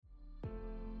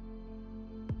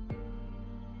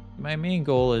My main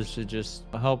goal is to just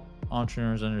help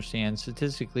entrepreneurs understand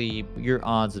statistically your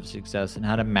odds of success and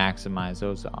how to maximize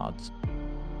those odds.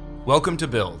 Welcome to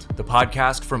Build, the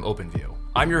podcast from OpenView.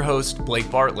 I'm your host,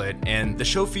 Blake Bartlett, and the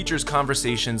show features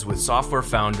conversations with software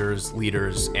founders,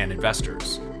 leaders, and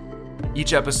investors.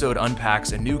 Each episode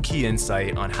unpacks a new key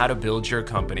insight on how to build your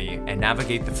company and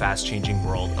navigate the fast-changing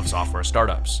world of software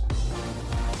startups.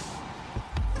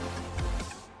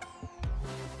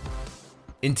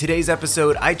 In today's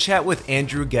episode, I chat with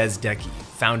Andrew Gazdecki,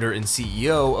 founder and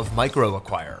CEO of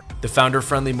MicroAcquire, the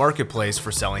founder-friendly marketplace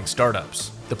for selling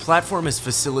startups. The platform has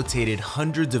facilitated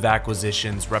hundreds of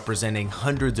acquisitions representing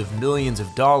hundreds of millions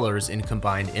of dollars in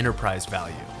combined enterprise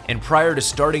value. And prior to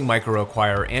starting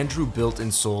MicroAcquire, Andrew built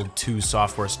and sold 2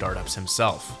 software startups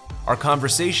himself. Our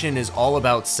conversation is all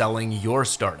about selling your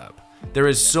startup. There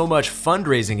is so much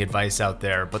fundraising advice out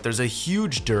there, but there's a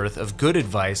huge dearth of good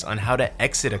advice on how to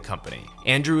exit a company.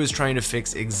 Andrew is trying to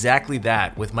fix exactly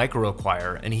that with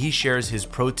MicroAcquire, and he shares his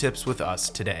pro tips with us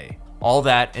today. All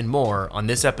that and more on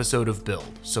this episode of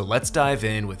Build. So let's dive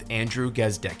in with Andrew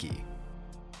Gazdecki.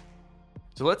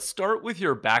 So let's start with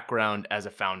your background as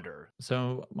a founder.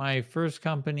 So my first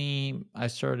company I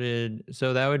started,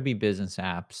 so that would be Business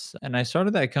Apps. And I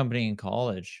started that company in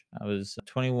college. I was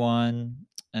 21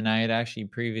 and I had actually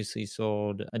previously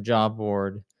sold a job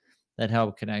board that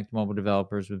helped connect mobile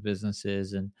developers with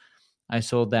businesses. And I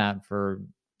sold that for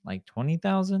like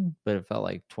 20,000, but it felt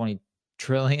like 20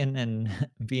 trillion and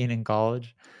being in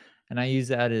college. And I used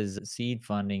that as seed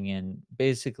funding. And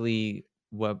basically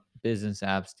what Business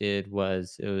Apps did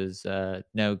was it was a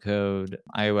no code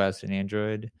iOS and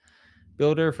Android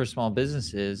builder for small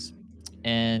businesses.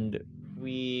 And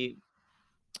we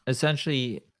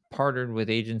essentially partnered with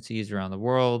agencies around the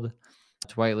world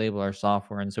to white label our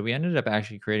software. And so we ended up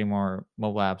actually creating more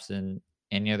mobile apps than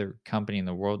any other company in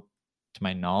the world, to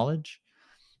my knowledge.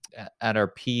 At our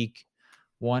peak,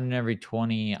 1 in every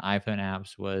 20 iPhone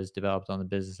apps was developed on the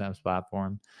Business Apps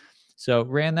platform. So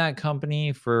ran that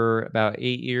company for about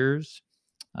 8 years.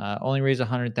 Only raised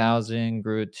 100,000,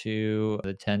 grew it to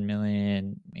the 10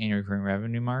 million annual recurring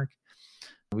revenue mark.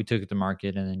 We took it to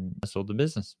market and then sold the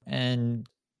business. And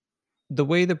the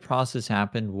way the process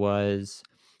happened was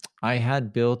I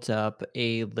had built up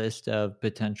a list of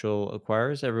potential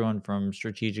acquirers, everyone from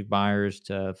strategic buyers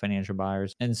to financial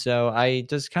buyers. And so I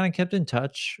just kind of kept in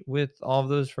touch with all of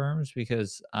those firms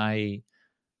because I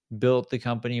built the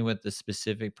company with the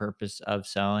specific purpose of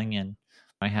selling. And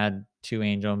I had 2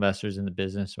 angel investors in the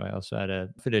business. So I also had a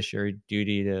fiduciary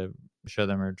duty to show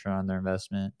them a return on their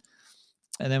investment.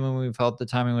 And then when we felt the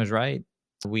timing was right,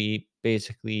 we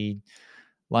basically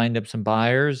lined up some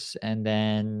buyers and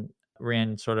then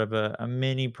ran sort of a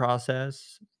mini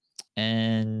process,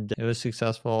 and it was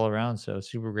successful all around. So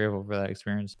super grateful for that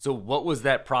experience. So what was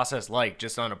that process like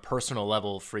just on a personal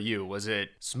level for you? Was it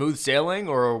smooth sailing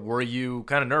or were you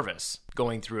kind of nervous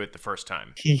going through it the first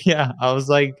time? Yeah, I was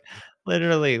like,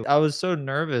 literally, I was so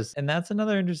nervous. And that's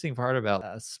another interesting part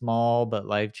about small but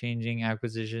life changing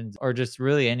acquisitions, or just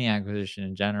really any acquisition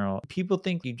in general. People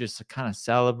think you just kind of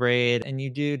celebrate, and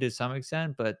you do to some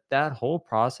extent, but that whole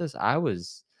process, I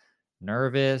was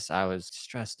nervous. I was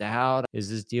stressed out. Is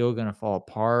this deal going to fall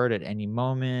apart at any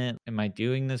moment? Am I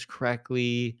doing this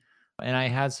correctly? And I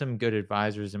had some good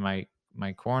advisors in my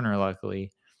corner,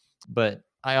 luckily. But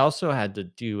I also had to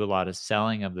do a lot of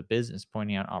selling of the business,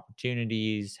 pointing out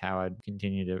opportunities, how I'd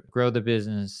continue to grow the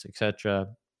business, etc.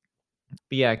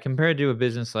 But yeah, compared to a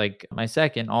business like my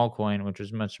second, Allcoin, which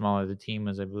was much smaller, the team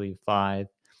was, I believe, 5.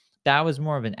 That was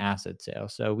more of an asset sale.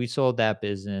 So we sold that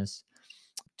business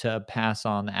to pass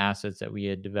on the assets that we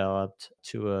had developed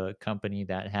to a company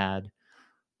that had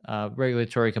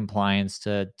regulatory compliance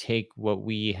to take what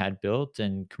we had built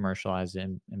and commercialize it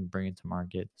and bring it to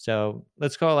market. So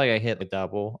let's call it like I hit a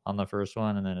double on the first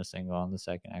one and then a single on the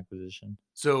second acquisition.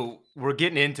 So we're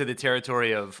getting into the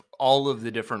territory of all of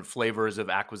the different flavors of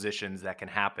acquisitions that can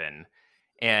happen.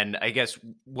 And I guess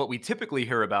what we typically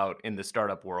hear about in the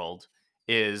startup world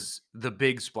is the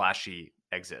big splashy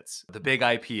exits, the big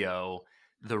IPO,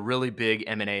 the really big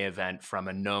M&A event from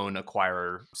a known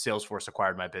acquirer. Salesforce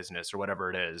acquired my business or whatever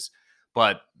it is.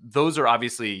 But those are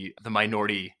obviously the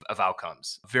minority of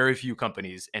outcomes. Very few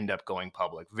companies end up going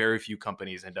public. Very few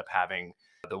companies end up having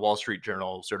the Wall Street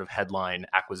Journal sort of headline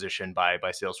acquisition by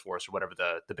Salesforce or whatever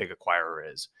the big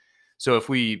acquirer is. So if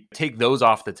we take those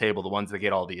off the table, the ones that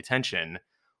get all the attention,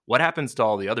 what happens to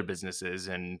all the other businesses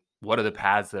and what are the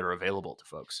paths that are available to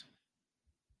folks?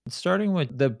 Starting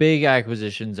with the big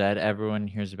acquisitions that everyone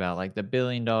hears about, like the $1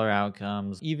 billion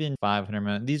outcomes, even 500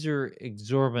 million, these are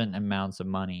exorbitant amounts of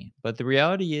money. But the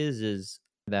reality is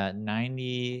that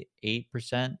 98%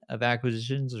 of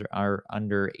acquisitions are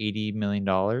under $80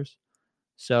 million.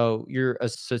 So you're a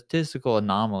statistical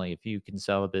anomaly if you can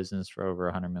sell a business for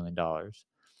over $100 million.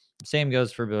 Same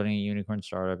goes for building a unicorn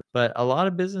startup. But a lot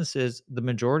of businesses, the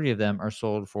majority of them are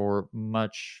sold for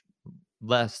much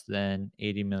less than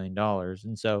 $80 million.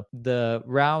 And so the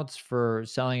routes for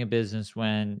selling a business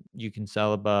when you can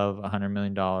sell above $100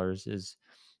 million is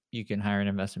you can hire an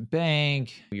investment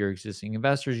bank. Your existing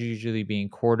investors are usually being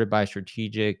courted by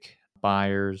strategic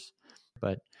buyers.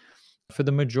 But for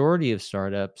the majority of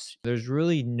startups, there's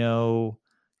really no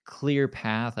clear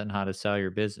path on how to sell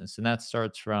your business. And that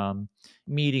starts from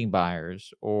meeting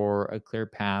buyers or a clear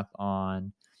path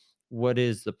on what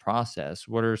is the process?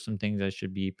 What are some things I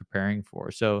should be preparing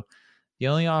for? So the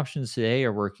only options today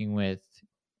are working with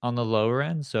on the lower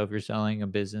end. So if you're selling a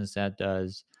business that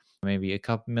does maybe a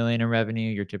couple million in revenue,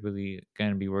 you're typically going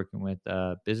to be working with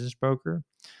a business broker.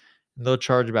 They'll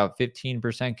charge about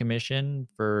 15% commission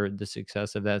for the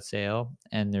success of that sale.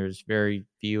 And there's very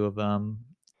few of them.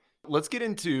 Let's get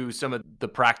into some of the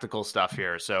practical stuff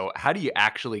here. So, how do you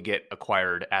actually get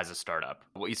acquired as a startup?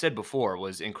 What you said before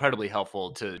was incredibly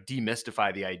helpful to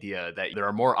demystify the idea that there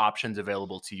are more options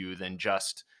available to you than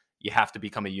just you have to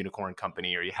become a unicorn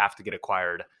company or you have to get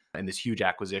acquired in this huge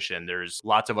acquisition. There's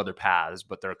lots of other paths,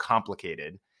 but they're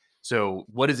complicated. So,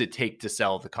 what does it take to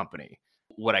sell the company?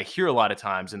 What I hear a lot of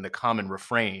times in the common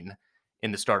refrain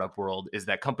in the startup world is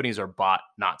that companies are bought,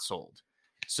 not sold.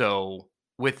 So,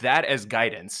 with that as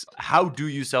guidance, how do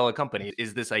you sell a company?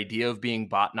 Is this idea of being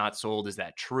bought, not sold, is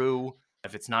that true?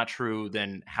 If it's not true,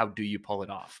 then how do you pull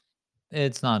it off?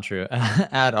 It's not true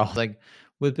at all. Like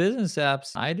with business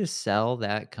apps, I just sell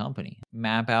that company,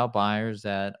 map out buyers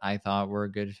that I thought were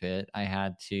a good fit. I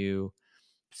had to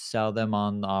sell them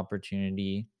on the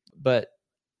opportunity. But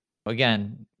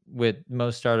again, with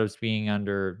most startups being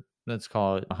under, let's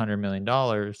call it $100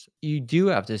 million, you do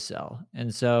have to sell.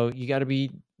 And so you got to be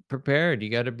prepared. You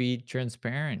got to be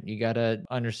transparent. You got to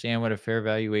understand what a fair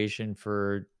valuation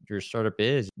for your startup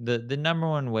is. The number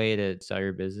one way to sell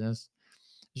your business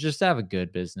is just to have a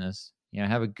good business.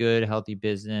 Have a good, healthy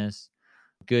business,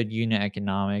 good unit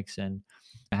economics, and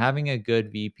having a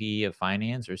good VP of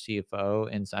finance or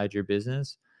CFO inside your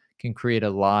business can create a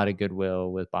lot of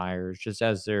goodwill with buyers. Just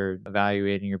as they're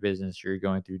evaluating your business, you're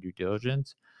going through due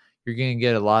diligence. You're going to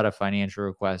get a lot of financial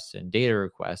requests and data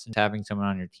requests, and having someone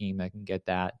on your team that can get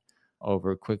that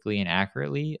over quickly and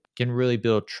accurately can really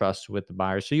build trust with the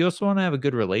buyers. So you also want to have a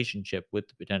good relationship with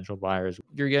the potential buyers.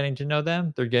 You're getting to know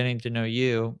them, they're getting to know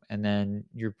you, and then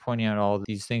you're pointing out all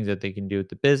these things that they can do with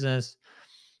the business,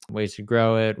 ways to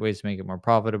grow it, ways to make it more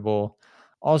profitable.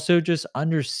 Also, just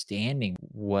understanding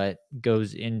what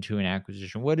goes into an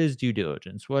acquisition. What is due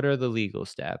diligence? What are the legal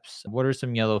steps? What are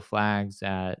some yellow flags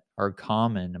that are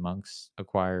common amongst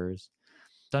acquirers?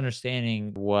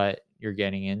 Understanding what you're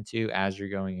getting into as you're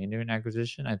going into an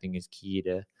acquisition, I think is key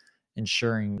to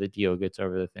ensuring the deal gets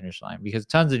over the finish line, because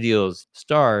tons of deals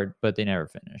start, but they never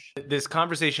finish. This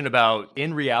conversation about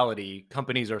in reality,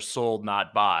 companies are sold,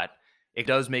 not bought, it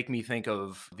does make me think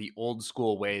of the old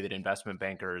school way that investment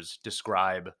bankers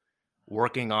describe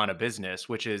working on a business,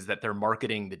 which is that they're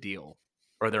marketing the deal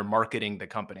or they're marketing the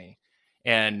company.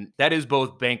 And that is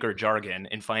both banker jargon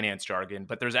and finance jargon,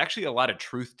 but there's actually a lot of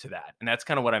truth to that. And that's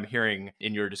kind of what I'm hearing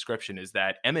in your description is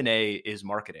that M&A is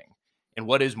marketing. And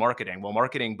what is marketing? Well,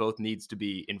 marketing both needs to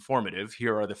be informative.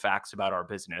 Here are the facts about our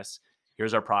business.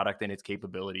 Here's our product and its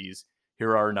capabilities. Here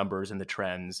are our numbers and the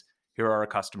trends. Here are our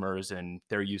customers and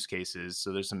their use cases.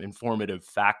 So there's some informative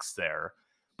facts there.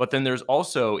 But then there's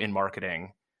also in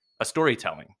marketing a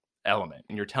storytelling element,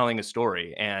 and you're telling a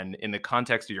story. And in the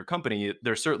context of your company,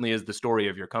 there certainly is the story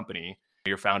of your company,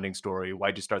 your founding story.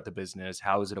 Why'd you start the business?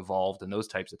 How has it evolved? And those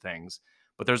types of things.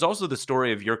 But there's also the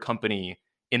story of your company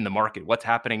in the market. What's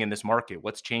happening in this market?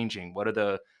 What's changing? What are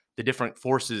the different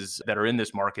forces that are in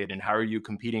this market, and how are you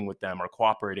competing with them or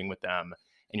cooperating with them?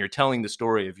 And you're telling the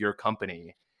story of your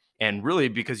company. And really,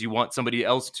 because you want somebody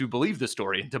else to believe the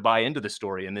story and to buy into the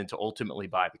story and then to ultimately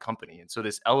buy the company. And so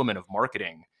this element of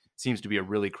marketing seems to be a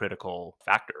really critical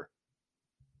factor.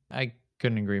 I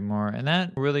couldn't agree more. And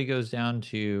that really goes down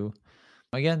to,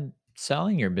 again,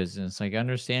 selling your business, like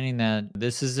understanding that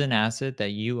this is an asset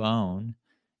that you own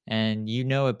and you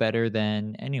know it better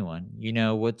than anyone. You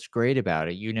know what's great about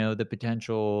it. You know the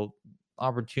potential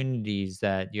opportunities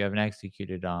that you haven't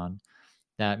executed on,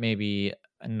 that maybe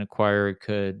an acquirer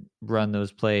could run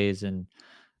those plays and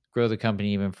grow the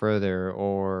company even further,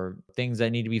 or things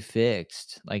that need to be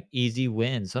fixed, like easy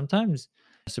wins. Sometimes,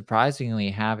 surprisingly,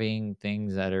 having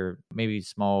things that are maybe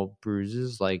small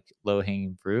bruises, like low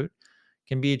hanging fruit,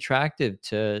 can be attractive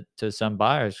to some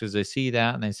buyers because they see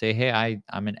that and they say, hey,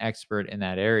 I'm an expert in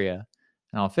that area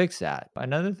and I'll fix that.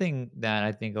 Another thing that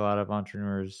I think a lot of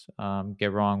entrepreneurs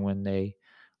get wrong when they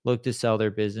look to sell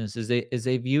their business is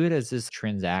they view it as this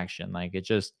transaction. Like it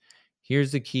just,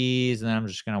 here's the keys and then I'm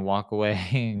just going to walk away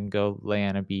and go lay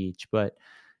on a beach. But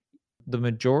the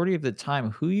majority of the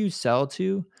time, who you sell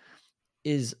to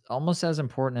is almost as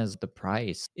important as the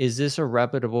price. Is this a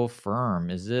reputable firm?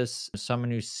 Is this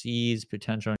someone who sees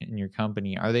potential in your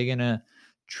company? Are they going to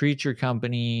treat your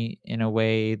company in a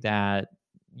way that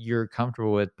you're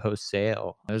comfortable with post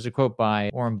sale? There's a quote by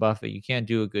Warren Buffett: you can't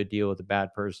do a good deal with a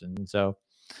bad person. And so,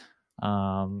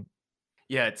 um,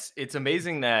 Yeah, it's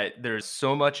amazing that there's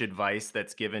so much advice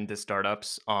that's given to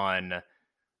startups on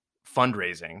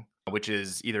fundraising, which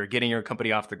is either getting your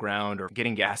company off the ground or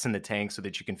getting gas in the tank so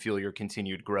that you can fuel your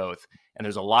continued growth. And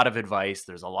there's a lot of advice,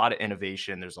 there's a lot of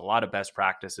innovation, there's a lot of best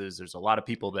practices, there's a lot of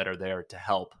people that are there to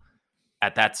help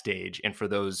at that stage and for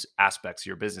those aspects of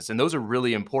your business. And those are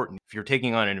really important. If you're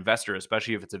taking on an investor,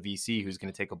 especially if it's a VC who's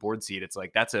going to take a board seat, it's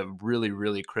like that's a really,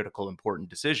 really critical, important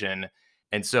decision.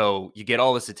 And so you get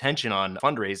all this attention on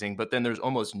fundraising, but then there's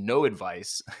almost no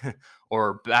advice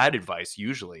or bad advice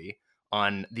usually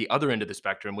on the other end of the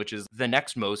spectrum, which is the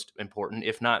next most important,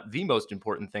 if not the most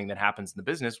important thing that happens in the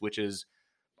business, which is,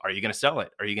 are you going to sell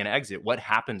it? Are you going to exit? What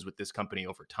happens with this company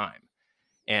over time?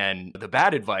 And the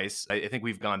bad advice, I think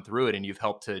we've gone through it and you've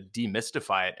helped to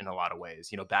demystify it in a lot of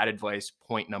ways. You know, bad advice,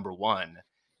 point number one,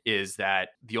 is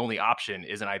that the only option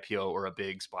is an IPO or a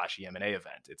big splashy M&A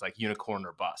event. It's like unicorn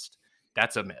or bust.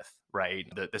 That's a myth, right?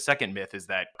 The second myth is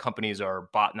that companies are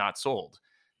bought, not sold.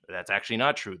 That's actually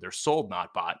not true. They're sold,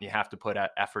 not bought. And you have to put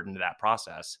effort into that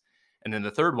process. And then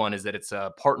the third one is that it's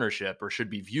a partnership, or should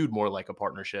be viewed more like a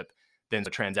partnership than a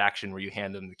transaction where you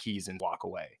hand them the keys and walk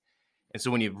away. And so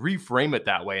when you reframe it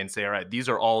that way and say, all right, these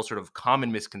are all sort of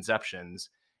common misconceptions,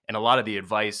 and a lot of the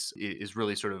advice is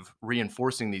really sort of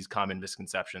reinforcing these common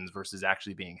misconceptions versus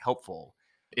actually being helpful,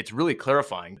 it's really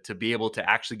clarifying to be able to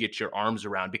actually get your arms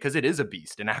around, because it is a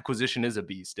beast. An acquisition is a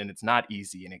beast, and it's not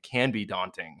easy, and it can be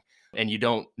daunting, and you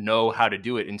don't know how to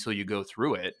do it until you go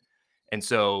through it. And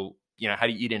so, you know, how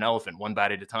do you eat an elephant one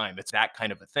bite at a time? It's that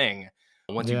kind of a thing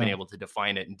once you've been yeah. able to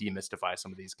define it and demystify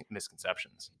some of these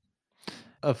misconceptions.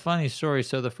 A funny story.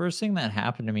 So the first thing that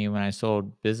happened to me when I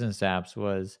sold business apps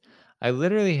was I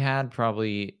literally had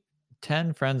probably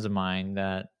 10 friends of mine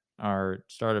that are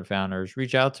startup founders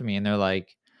reach out to me and they're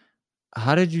like,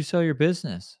 how did you sell your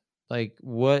business? Like,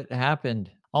 what happened?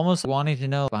 Almost wanting to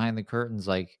know behind the curtains,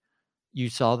 like, you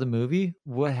saw the movie?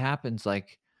 What happens?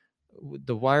 Like,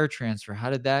 the wire transfer, how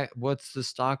did that, what's the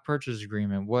stock purchase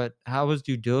agreement? How was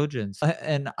due diligence?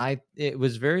 And it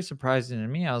was very surprising to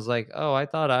me. I was like, oh, I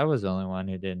thought I was the only one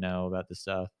who didn't know about the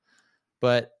stuff.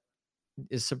 But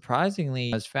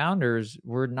surprisingly, as founders,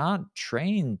 we're not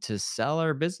trained to sell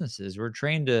our businesses. We're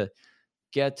trained to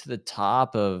get to the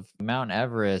top of Mount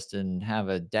Everest and have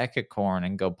a decacorn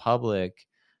and go public.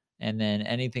 And then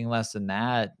anything less than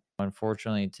that,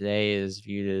 unfortunately, today is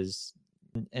viewed as,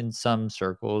 in some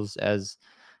circles, as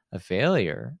a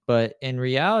failure. But in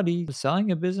reality,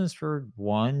 selling a business for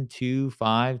 1, 2,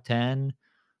 5, $10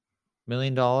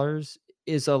 million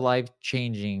is a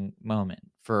life-changing moment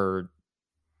for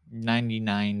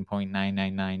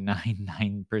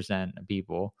 99.99999% of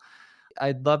people.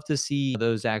 I'd love to see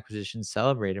those acquisitions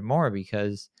celebrated more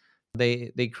because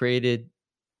they created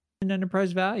an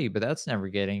enterprise value, but that's never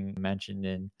getting mentioned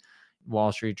in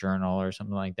Wall Street Journal or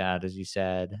something like that, as you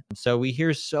said. So we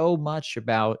hear so much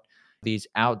about these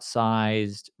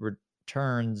outsized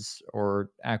returns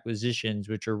or acquisitions,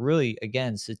 which are really,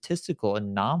 again, statistical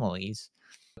anomalies.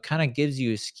 It kind of gives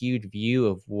you a skewed view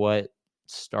of what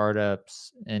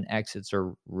startups and exits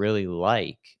are really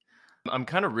like. I'm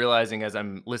kind of realizing as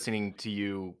I'm listening to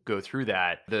you go through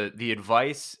that, the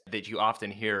advice that you often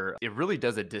hear, it really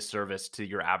does a disservice to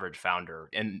your average founder.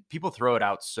 And people throw it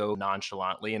out so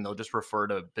nonchalantly, and they'll just refer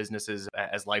to businesses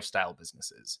as lifestyle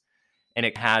businesses. And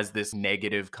it has this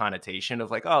negative connotation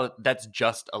of like, oh, that's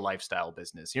just a lifestyle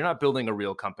business. You're not building a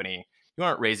real company. You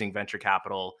aren't raising venture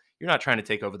capital. You're not trying to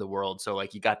take over the world. So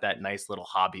like you got that nice little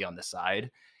hobby on the side.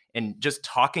 And just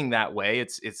talking that way,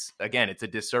 it's again, it's a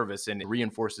disservice, and it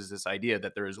reinforces this idea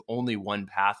that there is only one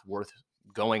path worth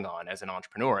going on as an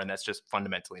entrepreneur. And that's just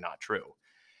fundamentally not true.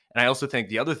 And I also think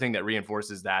the other thing that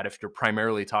reinforces that, if you're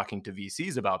primarily talking to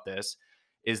VCs about this,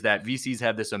 is that VCs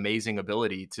have this amazing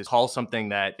ability to call something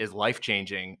that is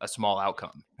life-changing a small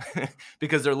outcome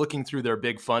because they're looking through their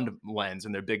big fund lens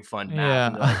and their big fund map.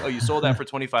 And they're like, oh, you sold that for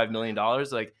 $25 million.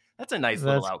 Like, that's a nice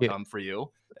little That's cute. outcome for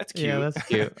you. That's cute. Yeah, that's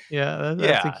cute. Yeah, that's a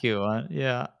Yeah. cute one.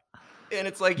 Yeah. And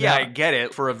it's like, yeah, I Now, get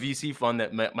it. For a VC fund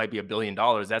that might be $1 billion,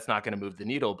 that's not going to move the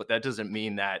needle. But that doesn't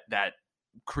mean that that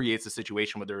creates a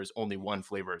situation where there is only one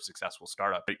flavor of successful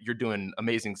startup. But you're doing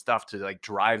amazing stuff to like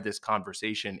drive this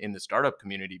conversation in the startup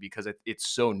community because it's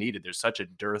so needed. There's such a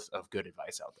dearth of good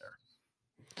advice out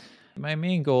there. my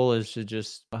main goal is to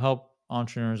just help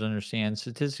entrepreneurs understand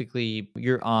statistically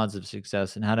your odds of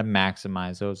success and how to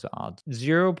maximize those odds.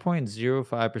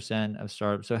 0.05% of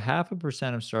startups, so half a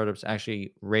percent of startups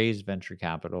actually raise venture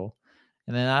capital.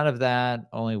 And then out of that,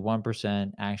 only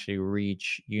 1% actually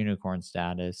reach unicorn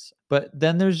status. But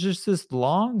then there's just this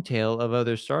long tail of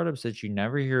other startups that you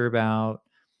never hear about.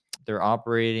 They're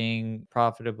operating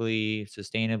profitably,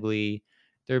 sustainably.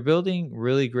 They're building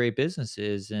really great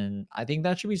businesses, and I think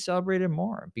that should be celebrated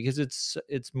more because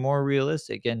it's more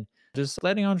realistic and just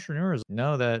letting entrepreneurs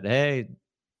know that hey,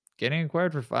 getting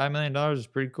acquired for $5 million is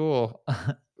pretty cool,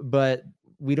 but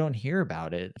we don't hear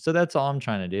about it. So that's all I'm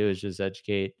trying to do is just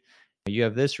educate. You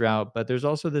have this route, but there's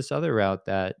also this other route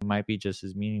that might be just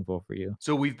as meaningful for you.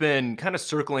 So we've been kind of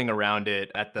circling around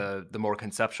it at the more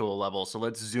conceptual level. So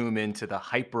let's zoom into the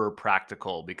hyper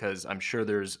practical because I'm sure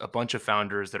there's a bunch of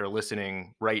founders that are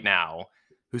listening right now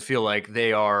who feel like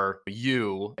they are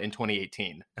you in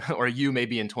 2018 or you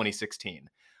maybe in 2016.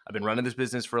 I've been running this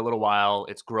business for a little while.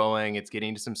 It's growing, it's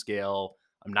getting to some scale.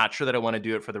 I'm not sure that I want to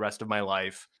do it for the rest of my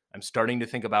life. I'm starting to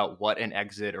think about what an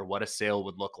exit or what a sale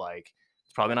would look like.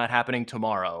 It's probably not happening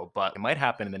tomorrow, but it might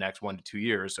happen in the next 1 to 2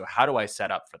 years. So how do I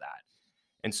set up for that?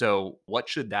 And so what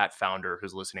should that founder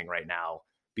who's listening right now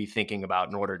be thinking about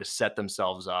in order to set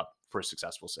themselves up for a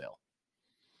successful sale?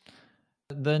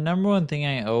 The number one thing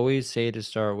I always say to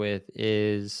start with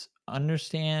is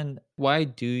understand why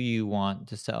do you want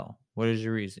to sell? What is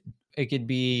your reason? It could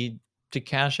be to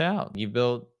cash out. You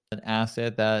built an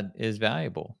asset that is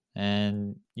valuable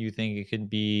and you think it could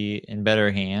be in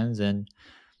better hands, and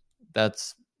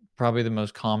that's probably the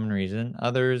most common reason.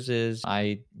 Others is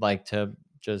I like to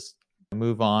just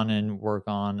move on and work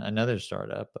on another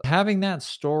startup. Having that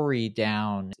story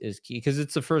down is key because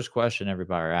it's the first question every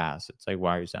buyer asks. It's like,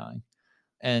 why are you selling?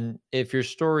 And if your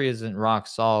story isn't rock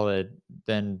solid,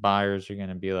 then buyers are going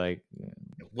to be like,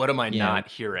 What am I you know, not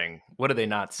hearing? What are they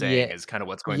not saying yeah, is kind of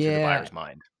what's going through the yeah. buyer's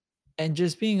mind. And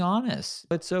just being honest.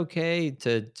 It's okay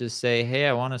to just say, hey,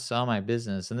 I want to sell my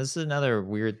business. And this is another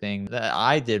weird thing that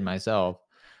I did myself,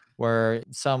 where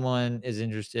someone is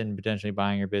interested in potentially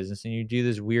buying your business and you do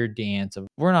this weird dance of,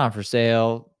 we're not for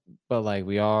sale, but like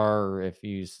we are, or if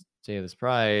you say this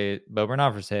price, but we're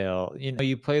not for sale.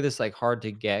 You play this like hard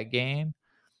to get game.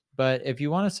 But if you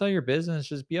want to sell your business,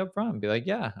 just be upfront. Be like,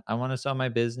 yeah, I want to sell my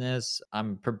business.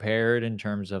 I'm prepared in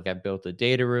terms of I built a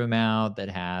data room out that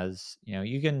has,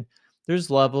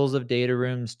 there's levels of data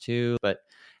rooms too. But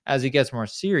as it gets more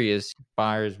serious,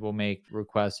 buyers will make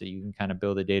requests that you can kind of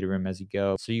build a data room as you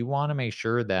go. So you want to make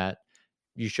sure that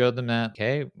you show them that,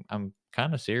 okay, I'm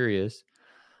kind of serious.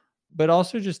 But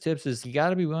also just tips is you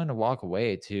got to be willing to walk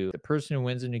away too. The person who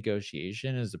wins a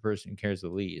negotiation is the person who cares the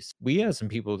least. We had some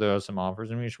people throw us some offers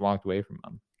and we just walked away from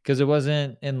them because it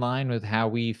wasn't in line with how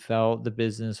we felt the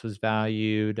business was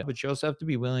valued. But you also have to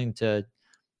be willing to,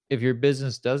 if your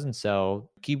business doesn't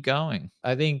sell, keep going.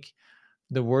 I think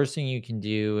the worst thing you can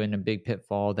do and a big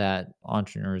pitfall that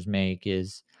entrepreneurs make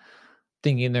is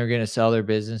thinking they're going to sell their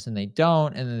business and they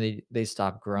don't, and then they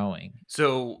stop growing.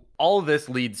 So all of this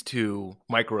leads to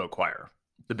MicroAcquire,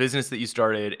 the business that you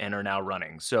started and are now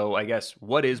running. So I guess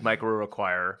what is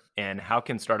MicroAcquire and how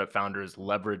can startup founders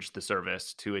leverage the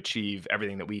service to achieve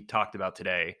everything that we talked about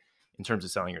today in terms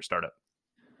of selling your startup?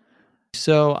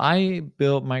 So I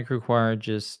built MicroAcquire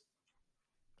just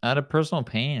out of personal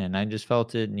pain, and I just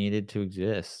felt it needed to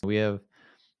exist. We have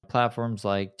platforms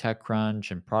like TechCrunch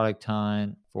and Product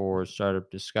Hunt for startup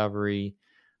discovery.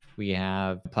 We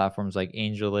have platforms like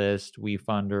AngelList,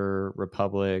 WeFunder,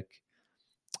 Republic,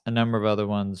 a number of other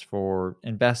ones for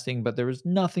investing, but there was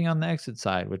nothing on the exit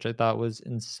side, which I thought was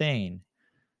insane.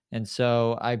 And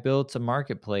so I built a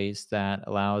marketplace that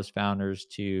allows founders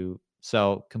to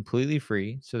sell completely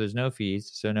free. So there's no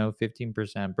fees. So no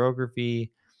 15% broker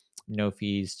fee, no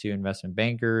fees to investment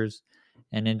bankers.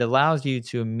 And it allows you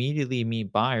to immediately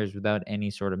meet buyers without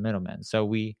any sort of middleman. So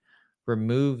we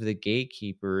remove the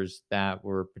gatekeepers that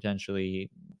were potentially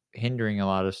hindering a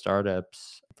lot of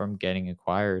startups from getting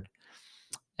acquired.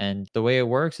 And the way it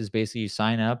works is basically you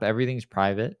sign up, everything's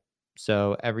private.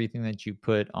 So everything that you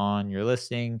put on your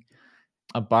listing,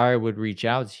 a buyer would reach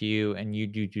out to you and you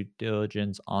do due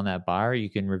diligence on that buyer. You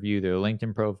can review their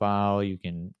LinkedIn profile, you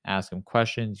can ask them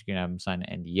questions, you can have them sign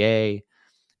an NDA,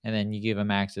 and then you give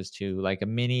them access to like a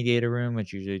mini data room,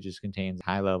 which usually just contains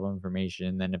high level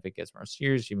information. Then if it gets more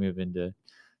serious, you move into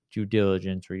due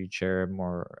diligence where you share a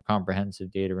more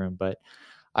comprehensive data room. But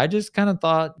I just kind of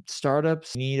thought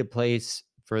startups need a place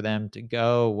for them to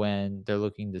go when they're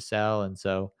looking to sell. And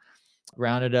so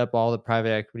rounded up all the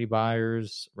private equity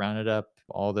buyers, rounded up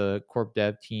all the corp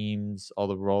dev teams, all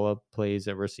the roll-up plays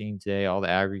that we're seeing today, all the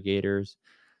aggregators,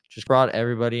 just brought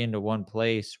everybody into one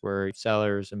place where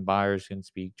sellers and buyers can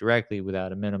speak directly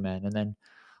without a middleman. And then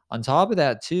on top of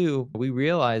that too, we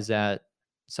realized that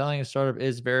selling a startup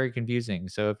is very confusing.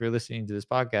 So if you're listening to this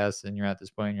podcast and you're at this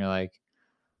point and you're like,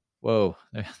 whoa,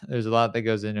 there's a lot that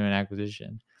goes into an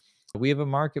acquisition. We have a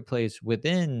marketplace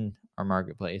within our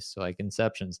marketplace, so like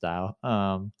Inception style,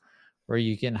 where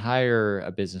you can hire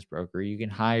a business broker, you can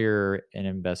hire an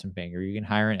investment banker, you can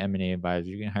hire an M&A advisor,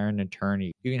 you can hire an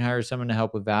attorney, you can hire someone to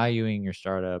help with valuing your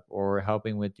startup or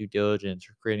helping with due diligence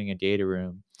or creating a data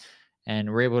room. And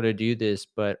we're able to do this,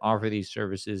 but offer these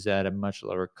services at a much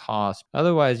lower cost.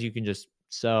 Otherwise, you can just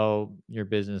sell your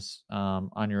business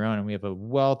on your own. And we have a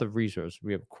wealth of resources.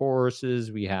 We have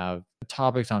courses, we have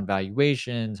topics on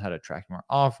valuations, how to track more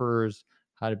offers,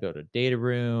 how to build a data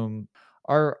room.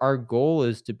 Our goal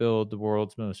is to build the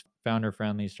world's most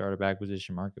founder-friendly startup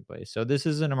acquisition marketplace. So this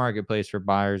isn't a marketplace for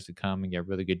buyers to come and get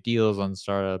really good deals on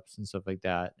startups and stuff like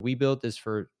that. We built this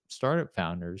for startup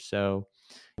founders. So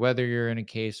whether you're in a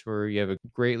case where you have a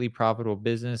greatly profitable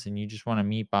business and you just want to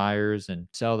meet buyers and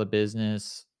sell the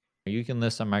business, you can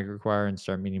list on MicroAcquire and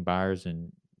start meeting buyers and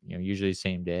usually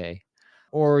same day.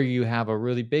 Or you have a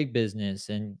really big business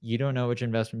and you don't know which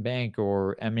investment bank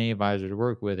or M&A advisor to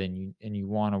work with, and you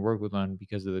want to work with one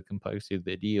because of the complexity of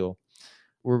the deal.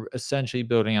 We're essentially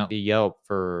building out the Yelp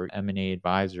for M&A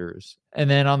advisors. And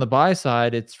then on the buy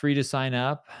side, it's free to sign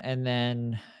up. And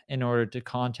then in order to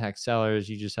contact sellers,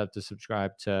 you just have to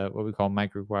subscribe to what we call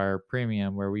MicroAcquire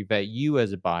Premium, where we vet you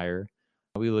as a buyer.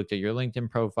 We looked at your LinkedIn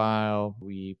profile.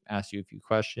 We asked you a few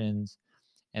questions.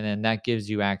 And then that gives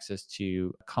you access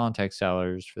to contact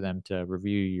sellers for them to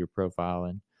review your profile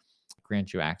and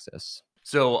grant you access.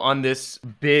 So on this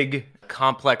big,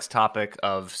 complex topic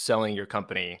of selling your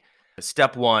company,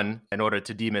 step one, in order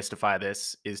to demystify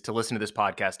this, is to listen to this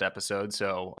podcast episode.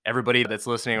 So everybody that's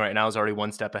listening right now is already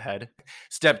one step ahead.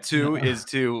 Step two is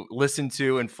to listen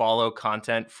to and follow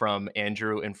content from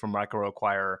Andrew and from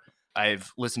MicroAcquire.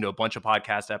 I've listened to a bunch of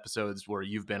podcast episodes where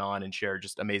you've been on and shared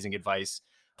just amazing advice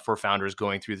for founders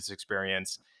going through this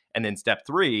experience. And then step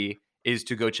three is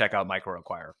to go check out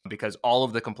MicroAcquire, because all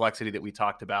of the complexity that we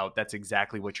talked about, that's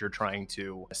exactly what you're trying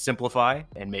to simplify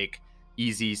and make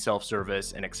easy,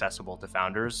 self-service, and accessible to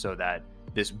founders, so that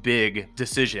this big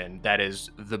decision that is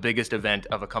the biggest event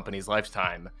of a company's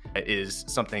lifetime is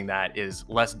something that is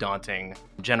less daunting,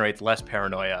 generates less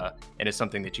paranoia, and is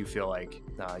something that you feel like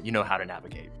you know how to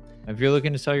navigate. If you're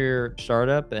looking to sell your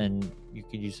startup and you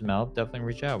could use some help, definitely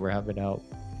reach out. We're happy to help.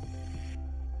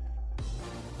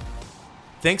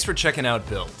 Thanks for checking out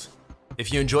Build.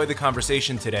 If you enjoyed the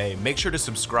conversation today, make sure to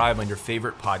subscribe on your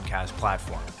favorite podcast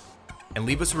platform and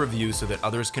leave us a review so that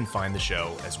others can find the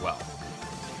show as well.